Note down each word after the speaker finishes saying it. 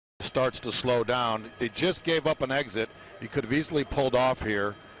starts to slow down. They just gave up an exit. He could have easily pulled off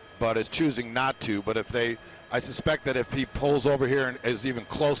here, but is choosing not to. But I suspect that if he pulls over here and is even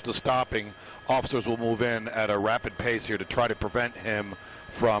close to stopping, officers will move in at a rapid pace here to try to prevent him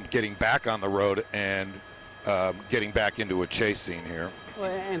from getting back on the road and getting back into a chase scene here. Well,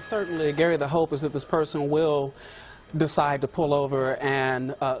 and certainly, Gary, the hope is that this person will decide to pull over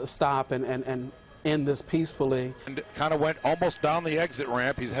and stop and end this peacefully. And kind of went almost down the exit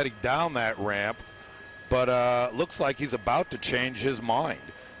ramp. He's heading down that ramp, but looks like he's about to change his mind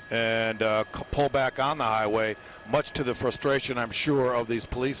and pull back on the highway, much to the frustration, I'm sure, of these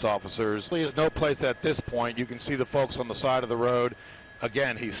police officers. There's no place at this point. You can see the folks on the side of the road.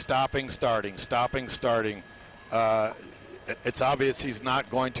 Again, he's stopping, starting, stopping, starting. It's obvious he's not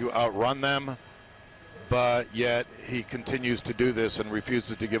going to outrun them, but yet he continues to do this and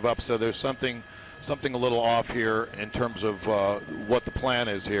refuses to give up. So there's something a little off here in terms of what the plan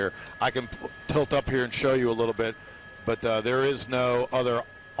is here. I can tilt up here and show you a little bit, but there is no other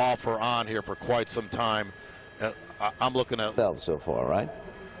offer on here for quite some time. I'm looking at so far, right?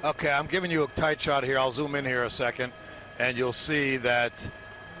 Okay, I'm giving you a tight shot here. I'll zoom in here a second, and you'll see that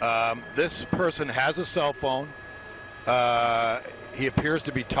this person has a cell phone. He appears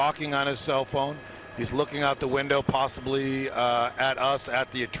to be talking on his cell phone. He's looking out the window, possibly at us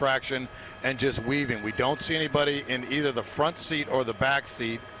at the attraction, and just weaving. We don't see anybody in either the front seat or the back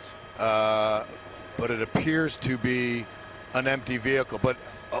seat, but it appears to be an empty vehicle. But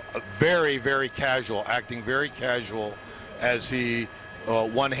very, very casual, acting very casual as he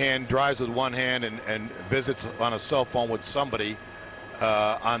drives with one hand and visits on a cell phone with somebody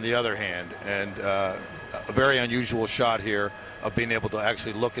on the other hand. And a very unusual shot here of being able to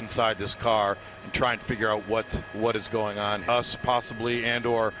actually look inside this car and try and figure out what is going on. Us possibly, and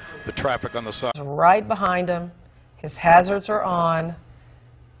or the traffic on the side. Right behind him. His hazards are on.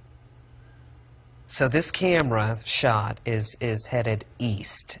 So this camera shot is headed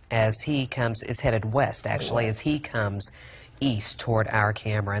east as he comes, is headed west actually, as he comes east toward our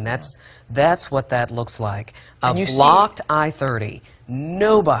camera, and that's what that looks like. A blocked I-30.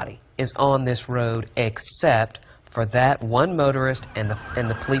 Nobody is on this road except for that one motorist and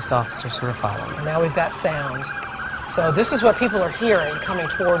the police officers who are following. And now we've got sound. So this is what people are hearing coming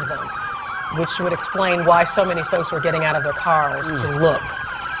toward them, which would explain why so many folks were getting out of their cars to look,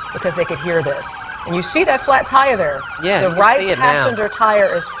 because they could hear this. And you see that flat tire there? Yeah, the right passenger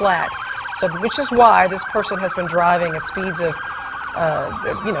tire is flat. So, which is why this person has been driving at speeds of,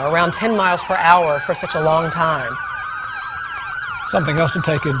 around 10 miles per hour for such a long time. Something else to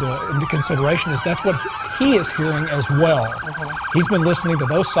take into consideration is that's what he is hearing as well. He's been listening to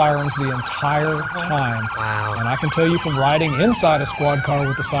those sirens the entire time. Wow. And I can tell you from riding inside a squad car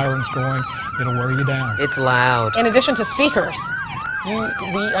with the sirens going, it'll wear you down. It's loud. In addition to speakers,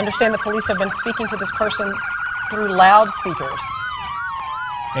 we understand the police have been speaking to this person through loudspeakers.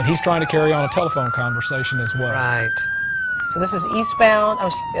 And he's trying to carry on a telephone conversation as well. Right. So this is eastbound.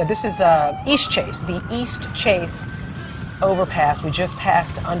 This is East Chase, the East Chase overpass. We just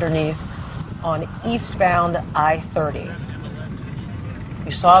passed underneath on eastbound I-30.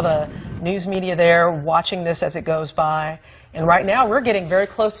 You saw the news media there watching this as it goes by. And right now we're getting very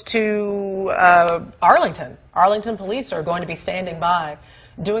close to Arlington. Arlington police are going to be standing by,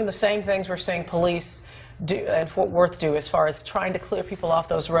 doing the same things we're seeing police do and Fort Worth do as far as trying to clear people off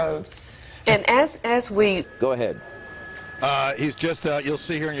those roads. And as we... Go ahead. He's just, you'll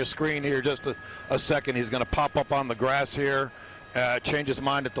see here on your screen here, just a second, he's going to pop up on the grass here, change his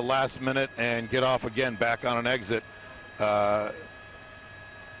mind at the last minute, and get off again back on an exit. I'm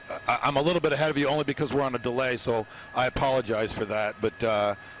a little bit ahead of you only because we're on a delay, so I apologize for that.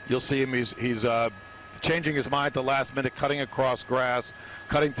 But you'll see him, he's changing his mind at the last minute, cutting across grass,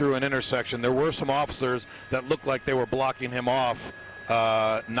 cutting through an intersection. There were some officers that looked like they were blocking him off,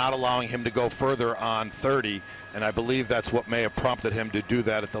 not allowing him to go further on 30, and I believe that's what may have prompted him to do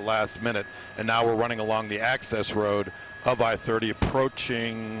that at the last minute. And now we're running along the access road of I-30,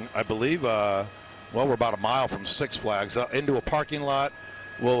 approaching, I believe, well, we're about a mile from Six Flags, into a parking lot.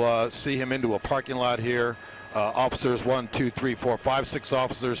 We'll see him into a parking lot here. Officers, 1, 2, 3, 4, 5, 6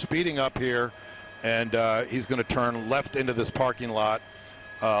 officers speeding up here, and he's going to turn left into this parking lot.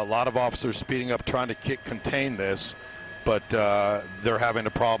 A lot of officers speeding up trying to contain this, but they're having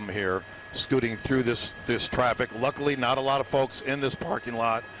a problem here scooting through this traffic. Luckily, not a lot of folks in this parking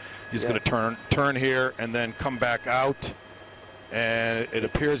lot. He's going to turn here and then come back out, and it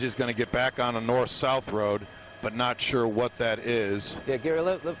appears he's going to get back on a north-south road. but not sure what that is. Yeah, Gary,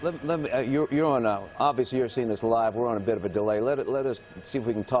 let me, you're on, obviously you're seeing this live. We're on a bit of a delay. Let us see if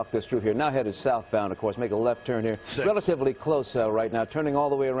we can talk this through here. Now headed southbound, of course. Make a left turn here. 6. Relatively close right now, turning all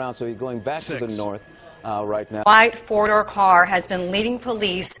the way around, so he's going back 6. to the north right now. White four-door car has been leading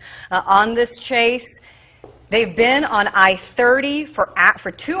police on this chase. They've been on I-30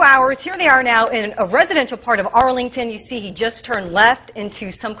 for 2 hours. Here they are now in a residential part of Arlington. You see he just turned left into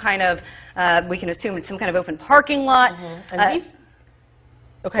some kind of, we can assume it's some kind of open parking lot. And he's,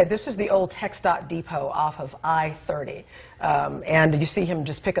 okay, this is the old TxDOT depot off of I-30. And you see him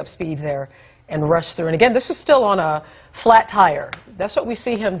just pick up speed there and rush through. And again, this is still on a flat tire. That's what we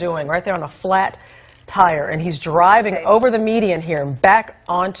see him doing, right there on a flat tire. And he's driving over the median here and back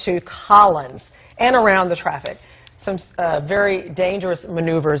onto Collins and around the traffic. Some very dangerous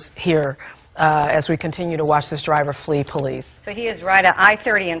maneuvers here as we continue to watch this driver flee police. So he is right at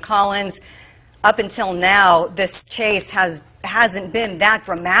I-30 in Collins. Up until now, this chase hasn't been that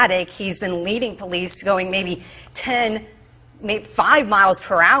dramatic. He's been leading police going maybe 5 miles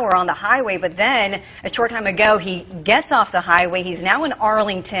per hour on the highway, but then a short time ago he gets off the highway. He's now in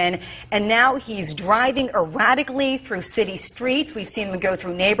Arlington, and now he's driving erratically through city streets. We've seen him go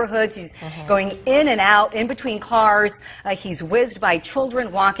through neighborhoods. He's going in and out, in between cars. He's whizzed by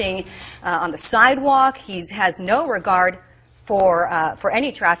children walking on the sidewalk. He has no regard for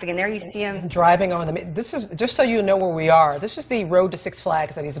any traffic, and there you see him driving on the. This is just so you know where we are. This is the road to Six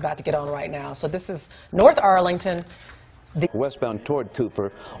Flags that he's about to get on right now. So this is North Arlington. Westbound toward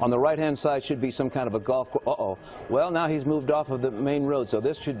Cooper. On the right-hand side should be some kind of a golf course. Uh-oh. Well, now he's moved off of the main road, so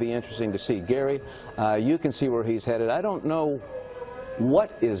this should be interesting to see. Gary, you can see where he's headed. I don't know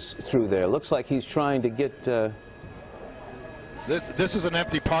what is through there. Looks like he's trying to get... This is an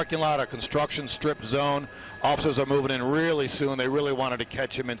empty parking lot, a construction strip zone. Officers are moving in really soon. They really wanted to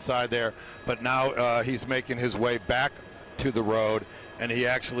catch him inside there, but now he's making his way back to the road, and he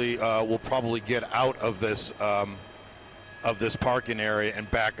actually will probably get out of this parking area and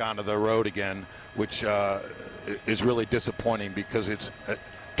back onto the road again, which is really disappointing because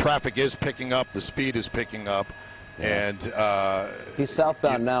traffic is picking up, the speed is picking up, and he's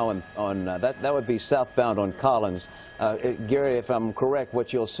southbound now on that would be southbound on Collins. Gary, if I'm correct,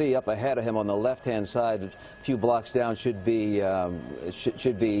 what you'll see up ahead of him on the left-hand side, a few blocks down, should be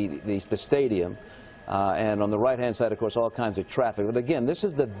the stadium. And on the right-hand side, of course, all kinds of traffic. But again, this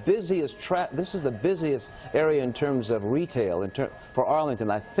is the busiest area in terms of retail for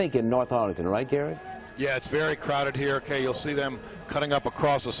Arlington, I think, in North Arlington, right, Gary? Yeah, it's very crowded here. Okay, you'll see them cutting up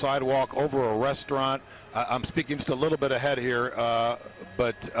across the sidewalk over a restaurant. I'm speaking just a little bit ahead here,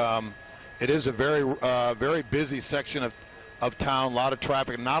 but it is a very busy section of town. A lot of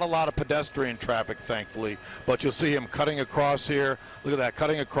traffic, not a lot of pedestrian traffic, thankfully. But you'll see him cutting across here. Look at that,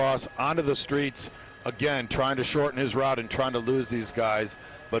 cutting across onto the streets. Again, trying to shorten his route and trying to lose these guys,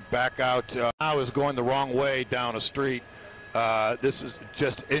 but back out now is going the wrong way down a street. This is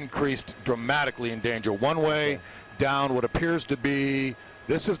just increased dramatically in danger. One way down what appears to be,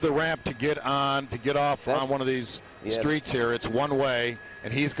 this is the ramp to get off on one of these streets here. It's one way,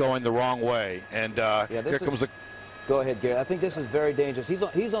 and he's going the wrong way. And here comes a... Go ahead, Gary. I think this is very dangerous.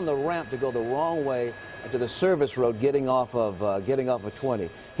 He's on the ramp to go the wrong way to the service road, getting off of 20.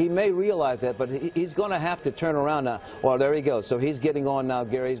 He may realize that, but he's going to have to turn around now. Well, there he goes. So he's getting on now,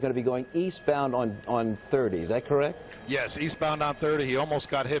 Gary. He's going to be going eastbound on 30. Is that correct? Yes, eastbound on 30. He almost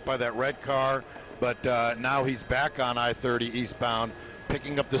got hit by that red car, but now he's back on I-30 eastbound,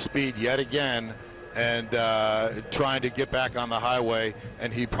 picking up the speed yet again and trying to get back on the highway,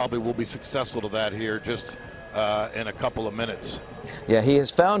 and he probably will be successful to that here just in a couple of minutes. Yeah, he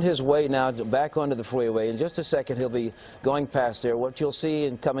has found his way now back onto the freeway. In just a second, he'll be going past there. What you'll see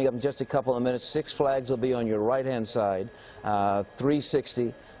and coming up in just a couple of minutes, Six Flags will be on your right-hand side,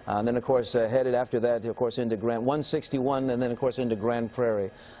 360. And then, of course, headed after that, of course, into 161, and then, of course, into Grand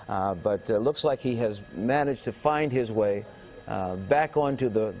Prairie. But looks like he has managed to find his way back onto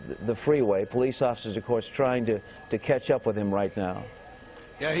the freeway. Police officers, of course, trying to catch up with him right now.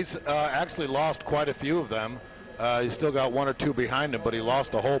 Yeah, he's actually lost quite a few of them. He's still got one or two behind him, but he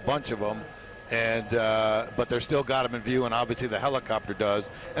lost a whole bunch of them. And but they're still got him in view, and obviously the helicopter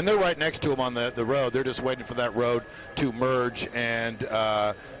does. And they're right next to him on the road. They're just waiting for that road to merge and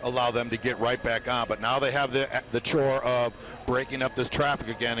allow them to get right back on. But now they have the chore of breaking up this traffic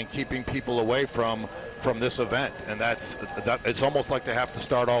again and keeping people away from this event. And it's almost like they have to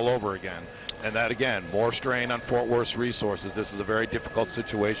start all over again. And that, again, more strain on Fort Worth's resources. This is a very difficult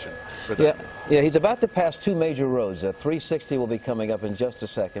situation for them. Yeah, he's about to pass two major roads. 360 will be coming up in just a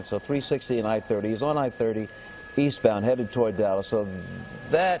second. So 360 and I-30. He's on I-30. eastbound, headed toward Dallas. So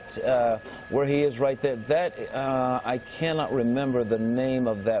that, where he is right there, that, I cannot remember the name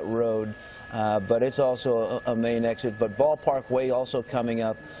of that road, but it's also a main exit. But Ballpark Way also coming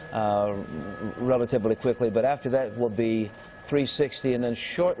up relatively quickly. But after that will be 360, and then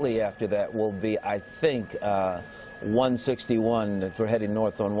shortly after that will be, I think, 161, if we're heading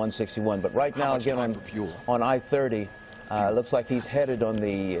north on 161. But right now, again, on I-30. Looks like he's headed to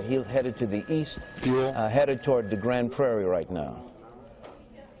the east, headed toward the Grand Prairie right now.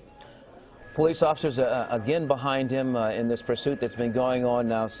 Police officers again behind him in this pursuit that's been going on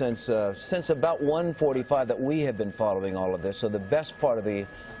now since about 1:45 that we have been following all of this. So the best part of the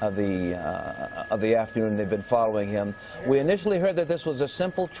afternoon they've been following him. We initially heard that this was a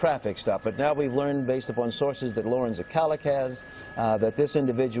simple traffic stop, but now we've learned, based upon sources that Lauren Zakalik has, that this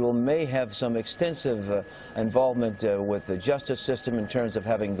individual may have some extensive involvement with the justice system in terms of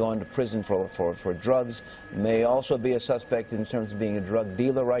having gone to prison for drugs. May also be a suspect in terms of being a drug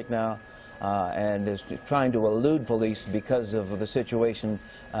dealer right now. And is trying to elude police because of the situation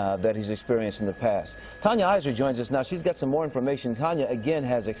that he's experienced in the past. Tanya Iser joins us now. She's got some more information. Tanya, again,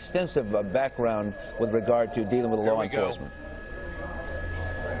 has extensive background with regard to dealing with law enforcement.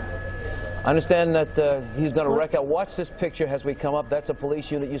 I understand that he's going to wreck out. Watch this picture as we come up. That's a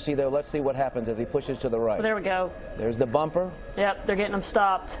police unit you see there. Let's see what happens as he pushes to the right. Oh, there we go. There's the bumper. Yep, they're getting him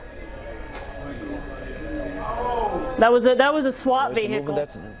stopped. That was a SWAT vehicle.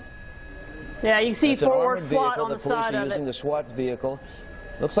 Yeah, you see Fort Worth SWAT on the side of it. Using the SWAT vehicle.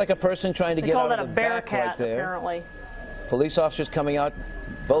 Looks like a person trying to get out of the back right there. Apparently. Police officers coming out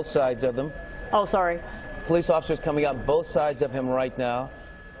both sides of them. Oh, sorry. Police officers coming out both sides of him right now.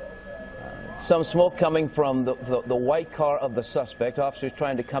 Some smoke coming from the white car of the suspect. Officers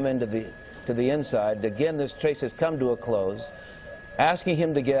trying to come into the inside. Again, this chase has come to a close. Asking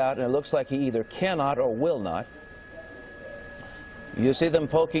him to get out, and it looks like he either cannot or will not. You see them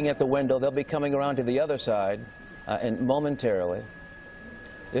poking at the window. They'll be coming around to the other side and momentarily.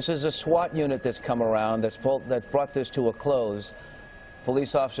 This is a SWAT unit that's come around that's brought this to a close.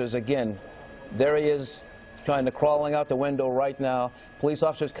 Police officers, again, there he is, crawling out the window right now. Police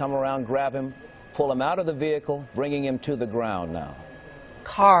officers come around, grab him, pull him out of the vehicle, bringing him to the ground now.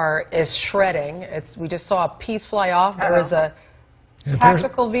 Car is shredding. We just saw a piece fly off. There is a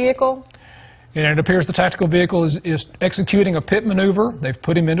tactical vehicle. And it appears the tactical vehicle is executing a pit maneuver. They've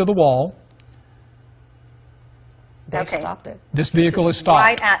put him into the wall. They've stopped it. This vehicle is stopped.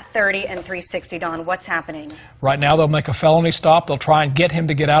 Right at 30 and 360, Don. What's happening? Right now they'll make a felony stop. They'll try and get him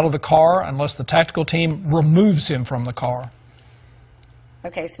to get out of the car unless the tactical team removes him from the car.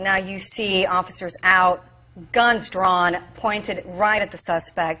 Okay, so now you see officers out, guns drawn, pointed right at the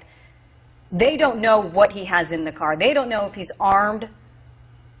suspect. They don't know what he has in the car. They don't know if he's armed.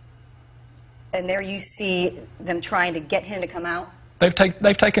 And there you see them trying to get him to come out. They've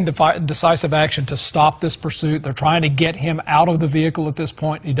taken decisive action to stop this pursuit. They're trying to get him out of the vehicle at this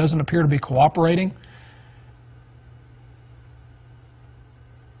point. He doesn't appear to be cooperating.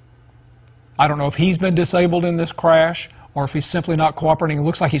 I don't know if he's been disabled in this crash or if he's simply not cooperating. It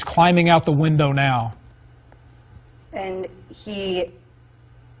looks like he's climbing out the window now. And he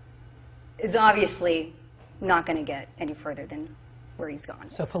is obviously not going to get any further than where he's gone.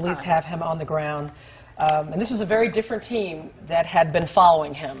 So police have him on the ground. And this is a very different team that had been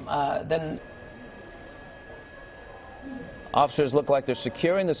following him than... Officers look like they're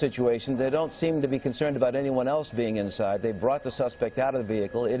securing the situation. They don't seem to be concerned about anyone else being inside. They brought the suspect out of the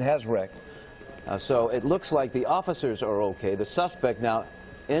vehicle. It has wrecked. So it looks like the officers are okay. The suspect now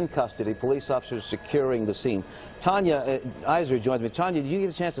in custody. Police officers securing the scene. Tanya Iser joins me. Tanya, did you get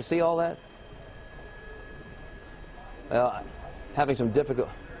a chance to see all that? Having some difficult...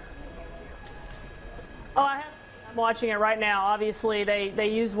 Oh, I'm watching it right now. Obviously, they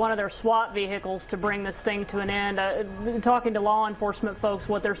used one of their SWAT vehicles to bring this thing to an end. Talking to law enforcement folks,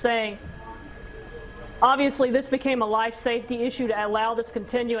 what they're saying, obviously this became a life safety issue to allow this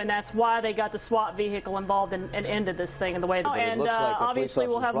continue, and that's why they got the SWAT vehicle involved and ended this thing in the way. And obviously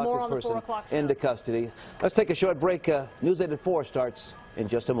we'll have more on the 4 o'clock show. Into custody. Let's take a short break. News 8 at 4 starts in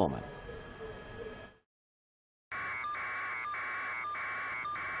just a moment.